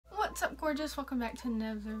What's up, gorgeous? Welcome back to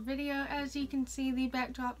another video. As you can see, the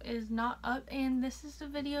backdrop is not up, and this is the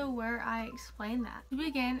video where I explain that. To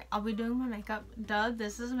begin, I'll be doing my makeup. Duh,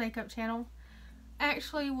 this is a makeup channel.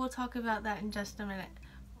 Actually, we'll talk about that in just a minute.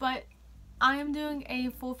 But I am doing a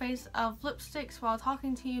full face of lipsticks while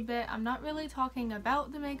talking to you a bit. I'm not really talking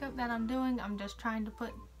about the makeup that I'm doing. I'm just trying to put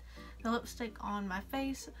the lipstick on my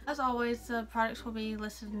face. As always, the products will be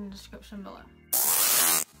listed in the description below.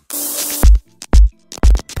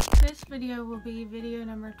 This video will be video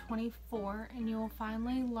number 24, and you will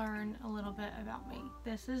finally learn a little bit about me.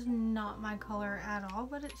 This is not my color at all,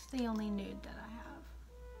 but it's the only nude that I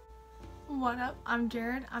have. What up? I'm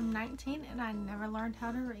Jared. I'm 19 and I never learned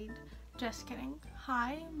how to read. Just kidding.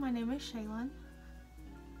 Hi, my name is Shaylin.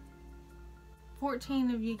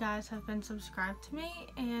 14 of you guys have been subscribed to me,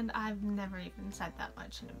 and I've never even said that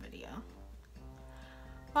much in a video.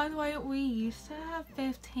 By the way, we used to have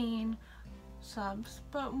 15 subs,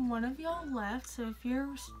 but one of y'all left, so if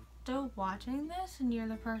you're still watching this and you're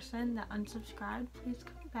the person that unsubscribed, please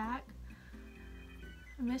come back.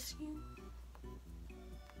 I miss you.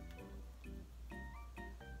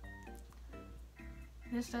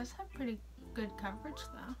 This does have pretty good coverage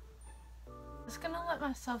though. I was gonna let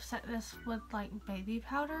myself set this with like baby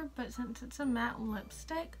powder, but since it's a matte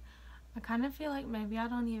lipstick, I kind of feel like maybe I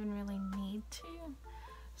don't even really need to.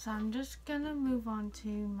 So I'm just gonna move on to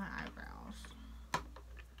my eyebrows.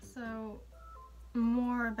 So,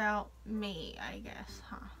 more about me, I guess,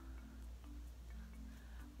 huh?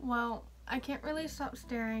 Well, I can't really stop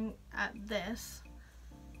staring at this.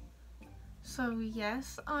 So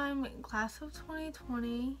yes, I'm class of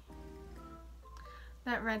 2020.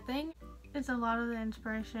 That red thing is a lot of the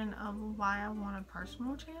inspiration of why I want a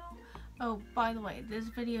personal channel. Oh, by the way, this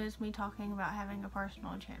video is me talking about having a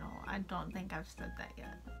personal channel. I don't think I've said that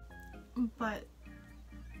yet. But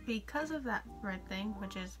because of that red thing,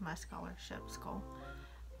 which is my scholarship skull,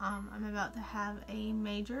 I'm about to have a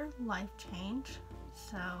major life change.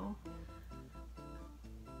 So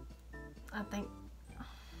I think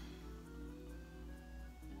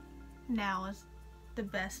now is the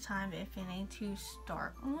best time, if any, to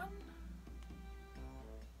start one.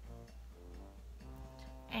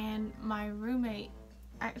 And my roommate,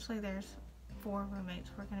 actually there's 4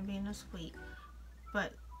 roommates, we're going to be in a suite,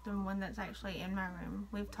 but the one that's actually in my room,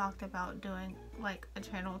 we've talked about doing like a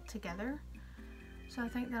channel together. So I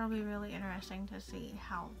think that'll be really interesting to see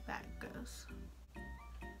how that goes.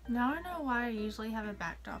 Now I know why I usually have a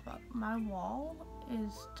backdrop up. My wall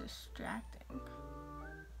is distracting.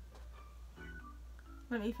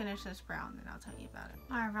 Let me finish this brow and then I'll tell you about it.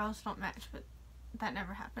 My eyebrows don't match, but that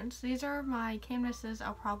never happens. These are my canvases.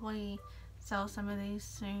 I'll probably sell some of these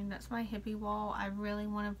soon. That's my hippie wall. I really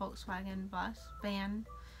want a Volkswagen bus, van,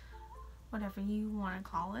 whatever you want to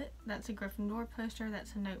call it. That's a Gryffindor poster.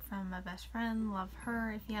 That's a note from my best friend. Love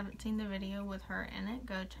her. If you haven't seen the video with her in it,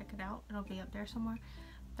 go check it out. It'll be up there somewhere.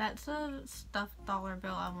 That's a stuffed dollar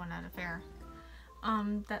bill I won at a fair.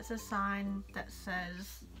 That's a sign that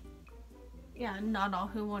says, yeah, not all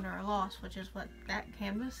who won are lost, which is what that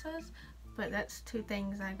canvas says. But that's 2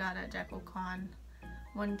 things I got at JekyllCon.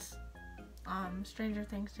 One's Stranger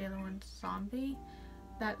Things, the other one's Zombie.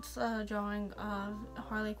 That's a drawing of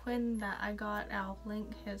Harley Quinn that I got. I'll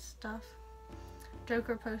link his stuff.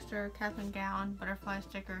 Joker poster, cap and gown, butterfly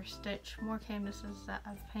sticker, Stitch, more canvases that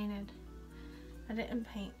I've painted. I didn't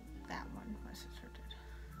paint that one, my sister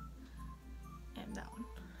did. And that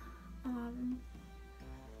one.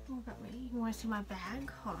 What about me? You want to see my bag?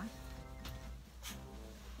 Hold on.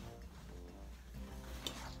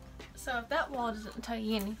 So if that wall doesn't tell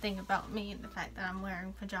you anything about me and the fact that I'm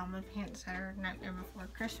wearing pajama pants that are Nightmare Before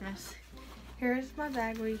Christmas, here's my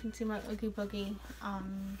bag where you can see my Oogie Boogie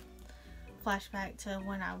flashback to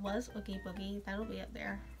when I was Oogie Boogie. That'll be up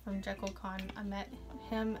there from JekyllCon. I met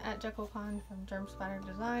him at JekyllCon from Germ Splatter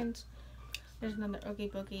Designs. There's another Oogie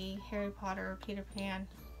Boogie, Harry Potter, Peter Pan,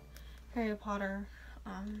 Harry Potter,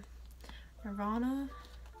 Nirvana,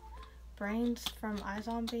 Brains from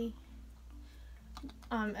iZombie,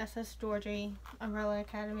 SS Georgie, Umbrella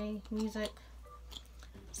Academy, Music,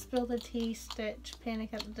 Spill the Tea, Stitch, Panic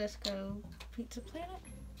at the Disco, Pizza Planet.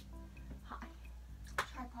 Hi.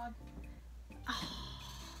 Tripod. Oh.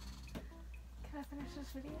 Can I finish this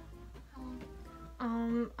video? How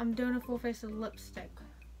long? I'm doing a full face of lipstick.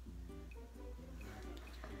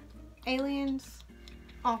 Aliens.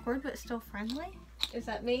 Awkward but still friendly. Is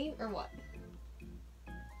that me or what?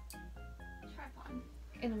 Tripod.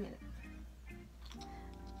 In a minute.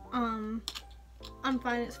 I'm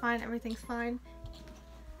fine, it's fine, everything's fine.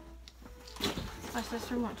 My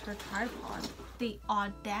sister wants her tripod. The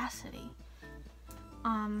audacity.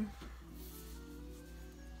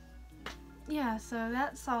 yeah, so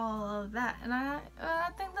that's all of that, and I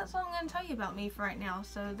think that's all I'm going to tell you about me for right now.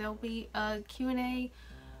 So there'll be a Q&A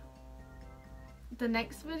the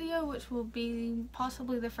next video, which will be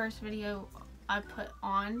possibly the first video I put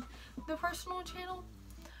on the personal channel.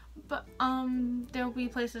 But there'll be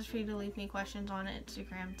places for you to leave me questions on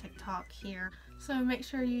Instagram, TikTok, here. So make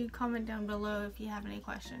sure you comment down below if you have any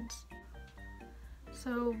questions.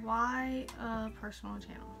 So why a personal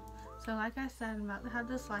channel? So like I said, I'm about to have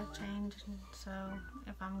this life change, and so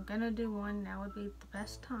if I'm gonna do one, now would be the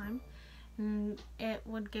best time, and it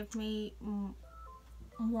would give me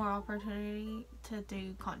more opportunity to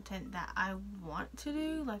do content that I want to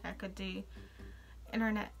do. Like I could do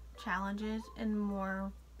internet challenges and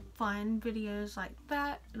more fun videos like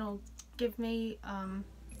that. It'll give me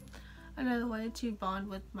another way to bond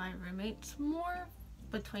with my roommates more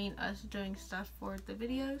between us doing stuff for the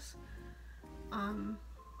videos.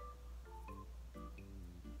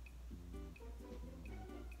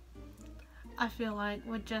 I feel like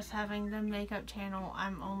with just having the makeup channel,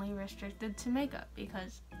 I'm only restricted to makeup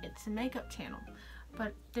because it's a makeup channel,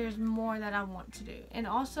 but there's more that I want to do. And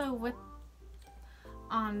also with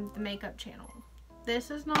the makeup channel,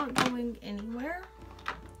 this is not going anywhere.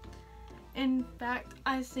 In fact,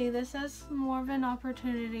 I see this as more of an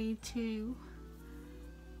opportunity to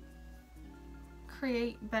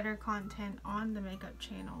create better content on the makeup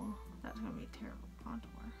channel. That's gonna be a terrible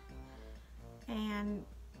contour. And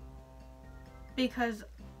because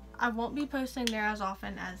I won't be posting there as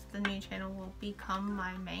often as the new channel will become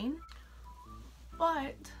my main,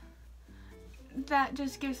 but that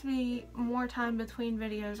just gives me more time between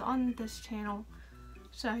videos on this channel,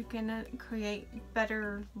 so I can create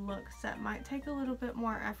better looks that might take a little bit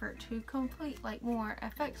more effort to complete, like more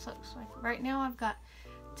FX looks. Like right now I've got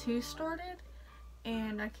 2 started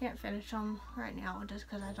and I can't finish them right now just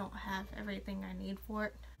because I don't have everything I need for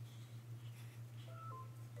it.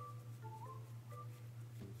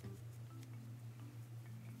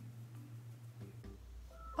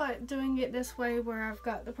 But doing it this way, where I've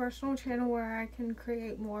got the personal channel where I can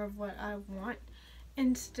create more of what I want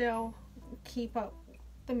and still keep up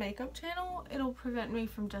the makeup channel, it'll prevent me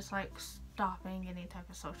from just like stopping any type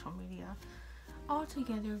of social media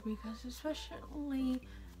altogether, because especially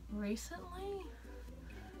recently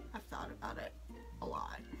I've thought about it a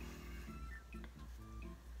lot.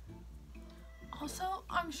 Also,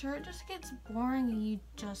 I'm sure it just gets boring you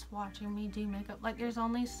just watching me do makeup. Like, there's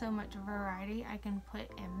only so much variety I can put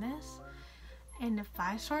in this, and if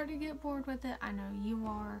I start to get bored with it, I know you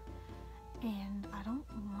are, and I don't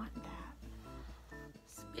want that.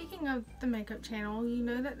 Speaking of the makeup channel, you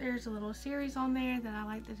know that there's a little series on there that I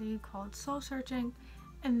like to do called Soul Searching,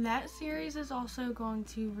 and that series is also going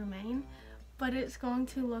to remain, but it's going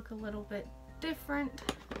to look a little bit different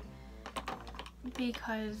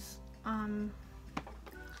because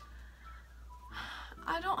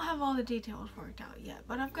I don't have all the details worked out yet,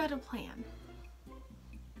 but I've got a plan.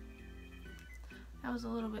 That was a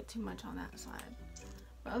little bit too much on that side.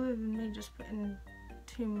 But other than me just putting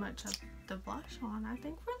too much of the blush on, I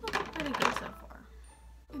think we're looking pretty good so far.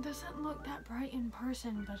 It doesn't look that bright in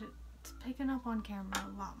person, but it's picking up on camera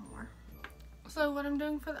a lot more. So what I'm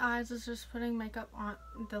doing for the eyes is just putting makeup on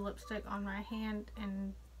the lipstick on my hand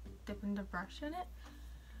and dipping the brush in it.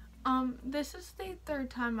 This is the 3rd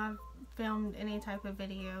time I've filmed any type of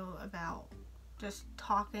video about just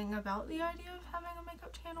talking about the idea of having a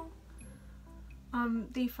makeup channel.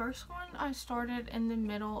 The first one I started in the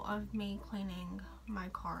middle of me cleaning my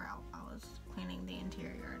car out. I was cleaning the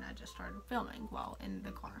interior and I just started filming while in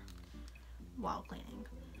the car while cleaning.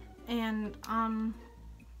 And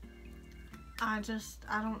I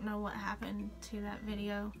don't know what happened to that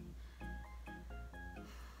video.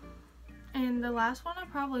 And the last one I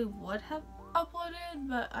probably would have uploaded,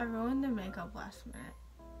 but I ruined the makeup last minute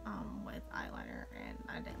with eyeliner and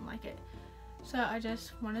I didn't like it. So I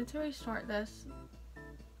just wanted to restart this,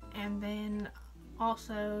 and then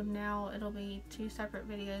also now it'll be 2 separate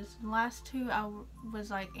videos. The last 2 I was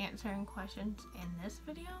like answering questions in this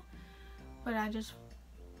video, but I just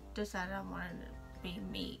decided I wanted it to be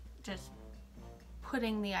me just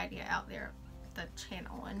putting the idea out there, the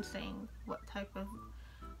channel, and seeing what type of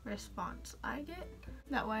response I get.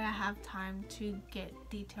 That way I have time to get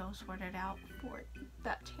details sorted out for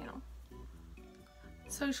that channel.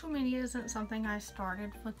 Social media isn't something I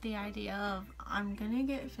started with the idea of I'm gonna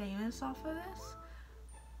get famous off of this,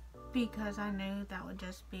 because I knew that would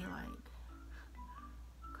just be like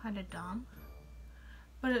kind of dumb.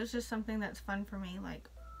 But it was just something that's fun for me. Like,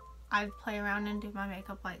 I'd play around and do my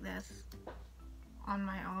makeup like this on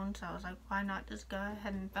my own, so I was like, why not just go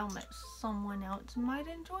ahead and film it? Someone else might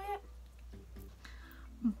enjoy it.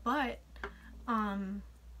 But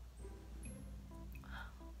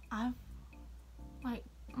I've, like,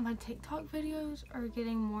 my TikTok videos are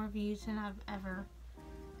getting more views than I've ever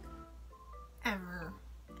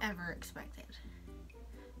expected.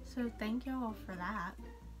 So thank y'all for that.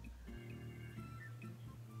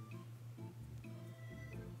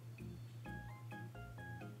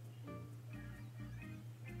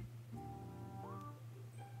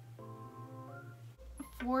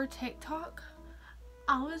 For TikTok,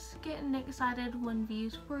 I was getting excited when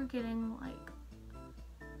views were getting like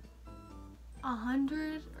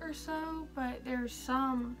 100 or so, but there's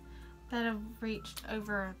some that have reached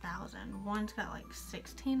over 1,000. One's got like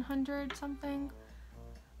 1,600 something.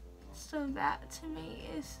 So that to me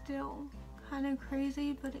is still kind of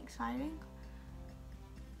crazy but exciting.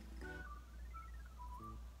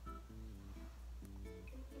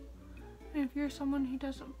 And if you're someone who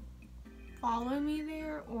doesn't follow me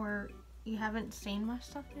there, or you haven't seen my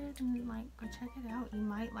stuff there, then like go check it out. You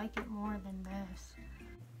might like it more than this.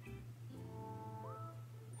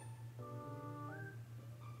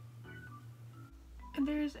 If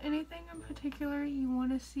there's anything in particular you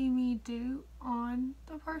want to see me do on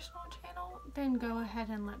the personal channel, then go ahead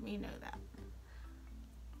and let me know that.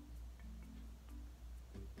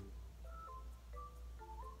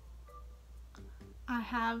 I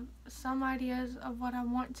have some ideas of what I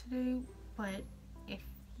want to do, but if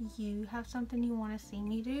you have something you want to see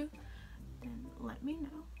me do, then let me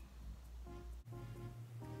know.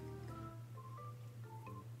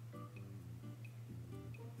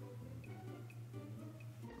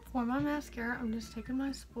 For my mascara, I'm just taking my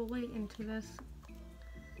spoolie into this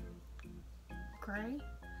gray.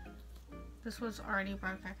 This was already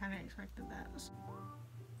broke, I kind of expected that.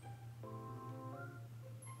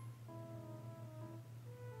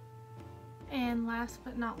 And last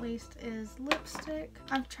but not least is lipstick.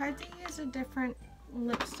 I've tried to use a different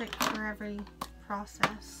lipstick for every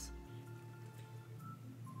process.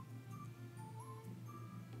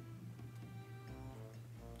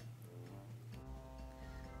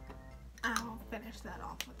 I'll finish that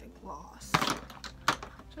off with a gloss,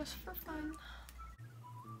 just for fun.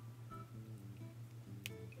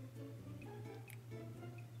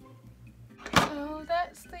 So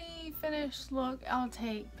that's the finished look. I'll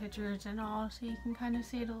take pictures and all so you can kind of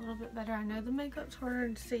see it a little bit better. I know the makeup's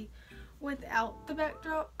harder to see without the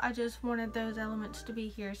backdrop. I just wanted those elements to be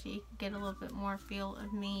here so you can get a little bit more feel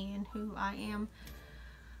of me and who I am.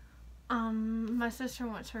 My sister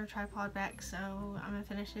wants her tripod back, so I'm gonna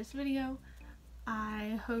finish this video.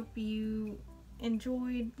 I hope you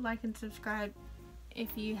enjoyed. Like and subscribe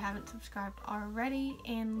if you haven't subscribed already,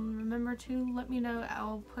 and remember to let me know.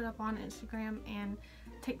 I'll put up on Instagram and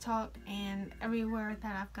TikTok and everywhere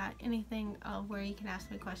that I've got anything where you can ask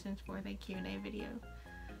me questions for the Q&A video.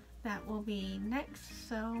 That will be next,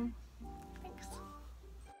 so